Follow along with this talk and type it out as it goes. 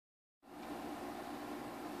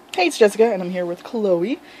Hey, it's Jessica, and I'm here with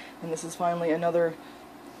Chloe, and this is finally another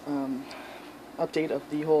update of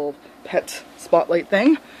the whole pet spotlight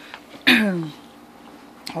thing.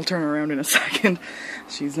 I'll turn her around in a second.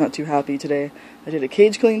 She's not too happy today. I did a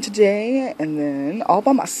cage clean today, and then all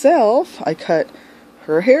by myself, I cut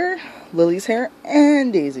her hair, Lily's hair,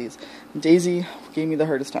 and Daisy's. Daisy gave me the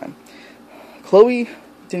hardest time. Chloe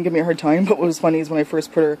didn't give me a hard time, but what was funny is when I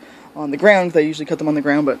first put her on the ground, because I usually cut them on the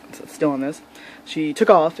ground, but it's still on this, she took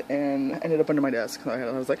off and ended up under my desk. I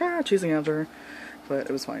was like, chasing after her, but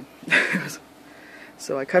it was fine.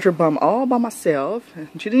 So I cut her bum all by myself, and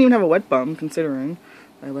she didn't even have a wet bum, considering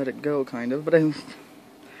I let it go, kind of, but I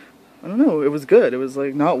don't know, it was good. It was,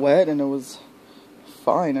 like, not wet, and it was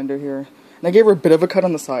fine under here. And I gave her a bit of a cut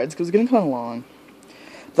on the sides, because it was getting kind of long.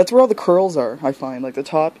 That's where all the curls are, I find. Like, the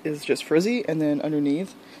top is just frizzy, and then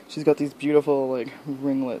underneath, she's got these beautiful, like,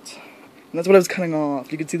 ringlets. And that's what I was cutting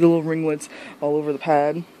off. You could see the little ringlets all over the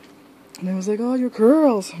pad. And I was like, oh, your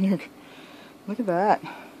curls. And you're like, look at that. I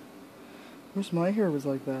wish my hair was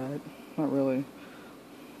like that. Not really.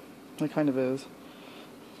 It kind of is.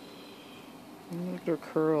 Look at her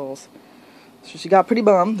curls. So she got pretty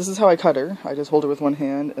bummed. This is how I cut her. I just hold her with one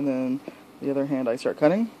hand, and then the other hand I start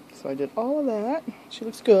cutting. So I did all of that. She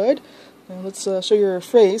looks good. Now let's show you her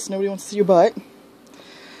face. Nobody wants to see your butt.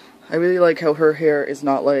 I really like how her hair is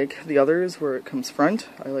not like the others where it comes front.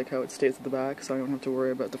 I like how it stays at the back, so I don't have to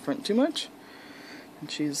worry about the front too much. And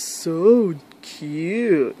she's so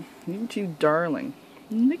cute. You two darling.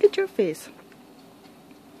 Look at your face.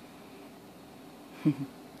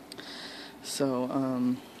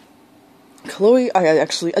 So, Chloe, I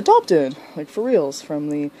actually adopted, like for reals, from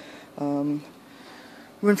the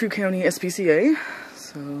Renfrew County SPCA.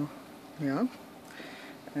 So, yeah.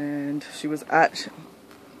 And she was at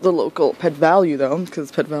the local Pet Value, though,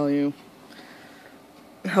 because Pet Value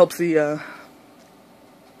helps the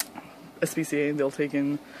SPCA. They'll take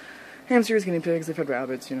in hamsters, guinea pigs, they've had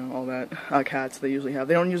rabbits, you know, all that. Cats they usually have.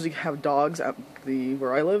 They don't usually have dogs at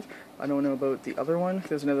where I live. I don't know about the other one.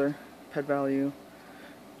 There's another Pet Value,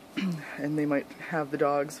 and they might have the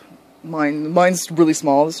dogs. Mine's really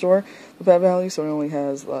small, the store, the Pet Value, so it only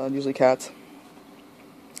has usually cats.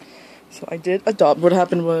 So I did adopt. What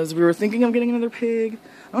happened was we were thinking of getting another pig.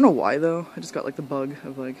 I don't know why, though. I just got, like, the bug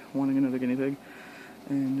of, like, wanting another guinea pig.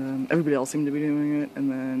 And everybody else seemed to be doing it.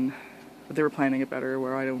 And then, but they were planning it better,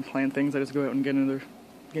 where I don't plan things. I just go out and get another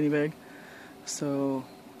guinea pig. So,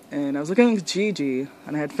 and I was looking at Gigi,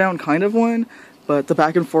 and I had found kind of one, but the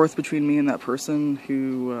back and forth between me and that person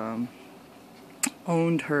who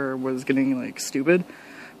owned her was getting, like, stupid.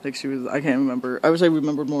 Like, she was, I can't remember. I wish I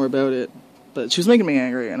remembered more about it. But she was making me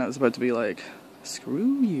angry, and I was about to be like,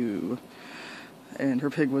 screw you. And her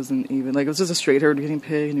pig wasn't even, like, it was just a straight-haired guinea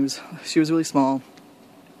pig, and she was really small.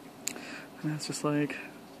 And I was just like,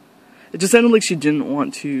 it just sounded like she didn't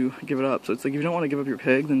want to give it up. So it's like, if you don't want to give up your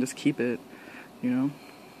pig, then just keep it, you know?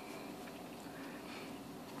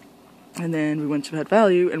 And then we went to Pet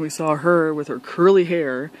Value, and we saw her with her curly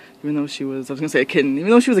hair, even though she was, I was going to say a kitten,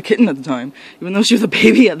 even though she was a kitten at the time, even though she was a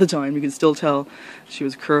baby at the time, you could still tell she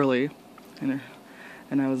was curly.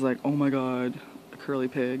 And I was like, oh my god, a curly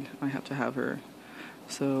pig, I have to have her.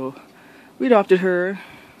 So we adopted her,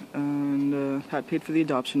 and Pat paid for the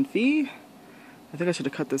adoption fee. I think I should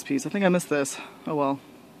have cut this piece. I think I missed this. Oh well.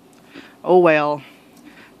 Oh well.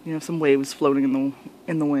 You know, some waves floating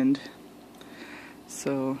in the wind.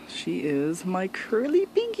 So she is my curly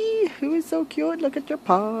piggy, who is so cute. Look at your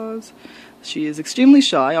paws. She is extremely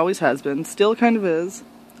shy, always has been, still kind of is.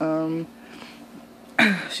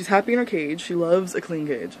 She's happy in her cage. She loves a clean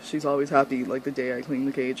cage. She's always happy, like the day I clean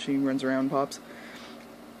the cage. She runs around, pops.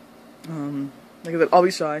 Like I said,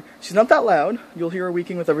 always shy. She's not that loud. You'll hear her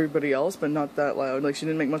weeking with everybody else, but not that loud. Like, she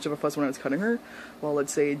didn't make much of a fuss when I was cutting her. While,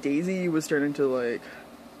 let's say, Daisy was starting to, like,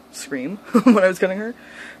 scream when I was cutting her.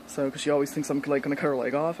 So, because she always thinks I'm, like, gonna cut her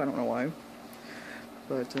leg off. I don't know why.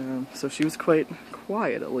 But, so she was quite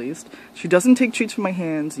quiet, at least. She doesn't take treats from my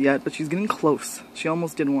hands yet, but she's getting close. She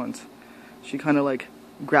almost did once. She kind of, like,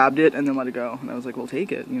 grabbed it and then let it go. And I was like, well,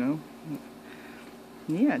 take it, you know?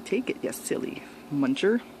 Yeah, take it, you silly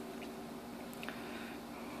muncher.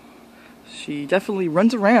 She definitely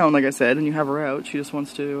runs around, like I said, and you have her out. She just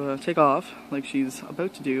wants to take off, like she's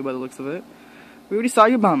about to do by the looks of it. We already saw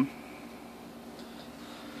your bum.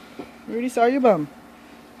 We already saw your bum.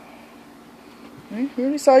 Right? We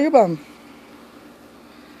already saw your bum.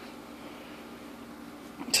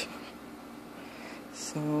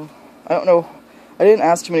 So, I don't know. I didn't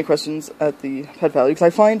ask too many questions at the Pet Value, because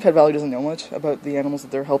I find Pet Value doesn't know much about the animals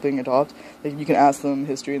that they're helping adopt. Like, you can ask them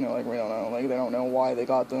history, and they're like, we don't know. Like, they don't know why they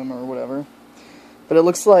got them or whatever. But it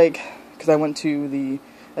looks like, because I went to the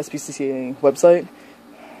SPCA website,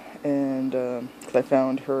 and cause I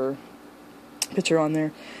found her picture on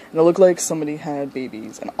there, and it looked like somebody had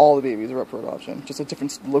babies, and all the babies were up for adoption, just at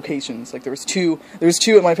different locations. Like there was two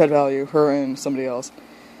at my Pet Value, her and somebody else,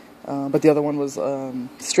 but the other one was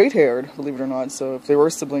straight-haired, believe it or not. So if they were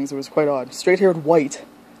siblings, it was quite odd. Straight-haired, white,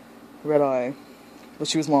 red eye, but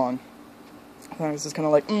she was long. And I was just kind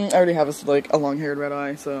of like, I already have a long-haired red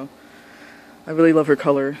eye, so I really love her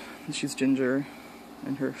color. She's ginger,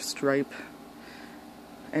 and her stripe.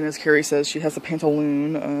 And as Carrie says, she has a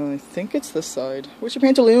pantaloon. I think it's this side. Where's your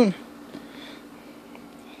pantaloon?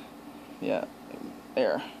 Yeah,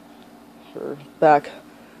 there. Her back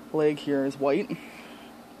leg here is white.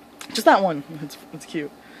 Just that one. It's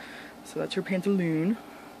cute. So that's her pantaloon.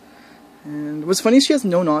 And what's funny, she has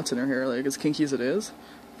no knots in her hair, like as kinky as it is.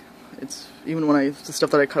 It's even when the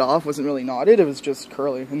stuff that I cut off wasn't really knotted, it was just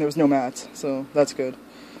curly, and there was no mats, so that's good.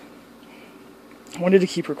 I wanted to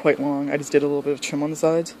keep her quite long. I just did a little bit of trim on the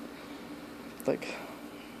sides. Like,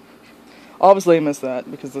 obviously I missed that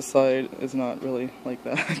because this side is not really like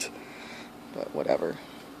that. But whatever.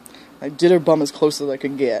 I did her bum as close as I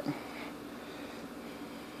could get.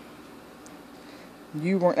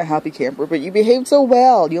 You weren't a happy camper, but you behaved so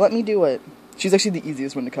well. You let me do it. She's actually the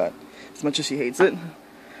easiest one to cut, as much as she hates it.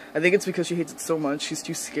 I think it's because she hates it so much, she's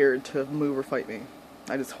too scared to move or fight me.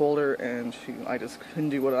 I just hold her, and I just can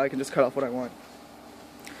do what I can just cut off what I want.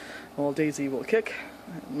 Well, Daisy will kick,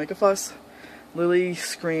 make a fuss. Lily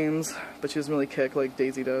screams, but she doesn't really kick like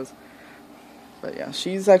Daisy does. But yeah,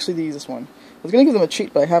 she's actually the easiest one. I was gonna give them a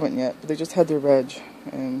treat, but I haven't yet. But they just had their reg,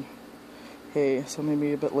 and hey, so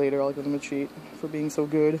maybe a bit later I'll give them a treat for being so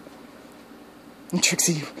good. And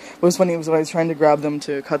Trixie, what was funny was when I was trying to grab them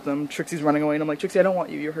to cut them, Trixie's running away, and I'm like, Trixie, I don't want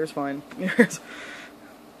you. Your hair's fine. Yours.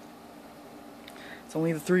 It's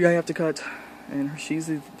only the 3 I have to cut, and she's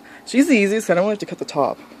the easiest. I don't have to cut the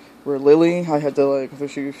top. Where Lily, I had to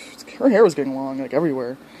her hair was getting long like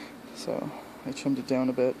everywhere, so I trimmed it down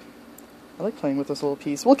a bit. I like playing with this little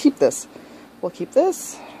piece. We'll keep this. We'll keep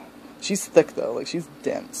this. She's thick though, like she's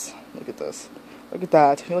dense. Look at this. Look at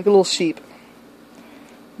that. You're like a little sheep.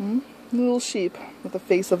 A little sheep with the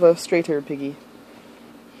face of a straight-haired piggy.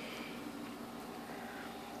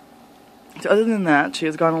 So other than that, she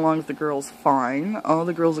has gone along with the girls fine. All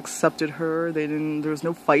the girls accepted her. There was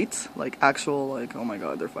no fights, like actual, like, oh my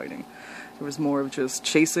god, they're fighting. There was more of just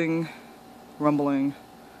chasing, rumbling.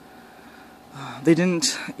 They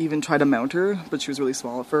didn't even try to mount her, but she was really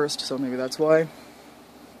small at first, so maybe that's why.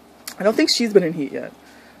 I don't think she's been in heat yet.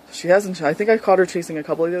 She hasn't. I think I caught her chasing a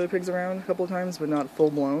couple of the other pigs around a couple of times, but not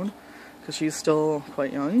full-blown, because she's still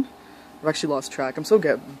quite young. I've actually lost track. I'm so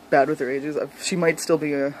bad with their ages. She might still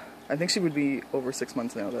be I think she would be over 6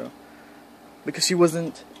 months now, though, because she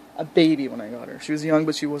wasn't a baby when I got her. She was young,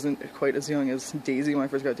 but she wasn't quite as young as Daisy when I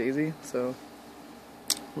first got Daisy, so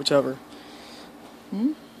whichever.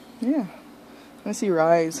 Yeah. I see her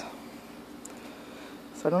eyes.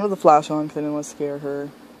 So I don't have the flash on because I didn't want to scare her.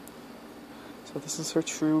 So this is her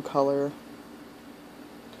true color.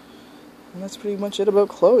 And that's pretty much it about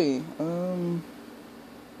Kloe.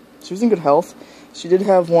 She was in good health. She did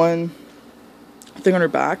have one thing on her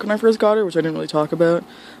back when I first got her, which I didn't really talk about,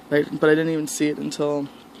 but I didn't even see it until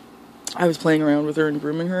I was playing around with her and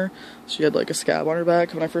grooming her. She had like a scab on her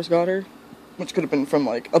back when I first got her, which could have been from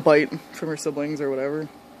like a bite from her siblings or whatever.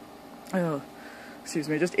 Excuse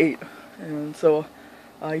me, just ate. And so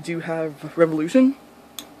I do have Revolution,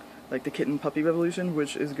 like the kitten puppy Revolution,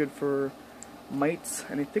 which is good for mites,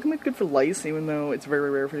 and I think it might be good for lice, even though it's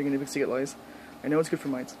very rare for guinea pigs to get lice. I know it's good for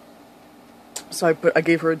mites. So I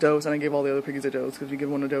gave her a dose, and I gave all the other piggies a dose, because if you give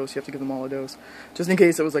one a dose, you have to give them all a dose, just in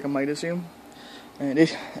case it was like a mite issue. And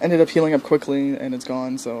it ended up healing up quickly, and it's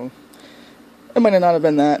gone, so it might not have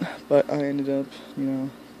been that, but I ended up, you know,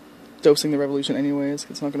 dosing the Revolution anyways,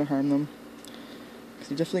 'cause it's not going to harm them.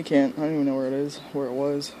 Because you definitely can't. I don't even know where it is, where it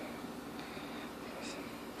was.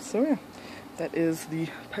 So yeah, that is the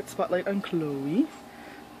pet spotlight on Kloe.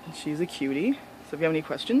 She's a cutie. So if you have any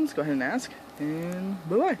questions, go ahead and ask, and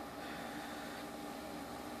bye-bye.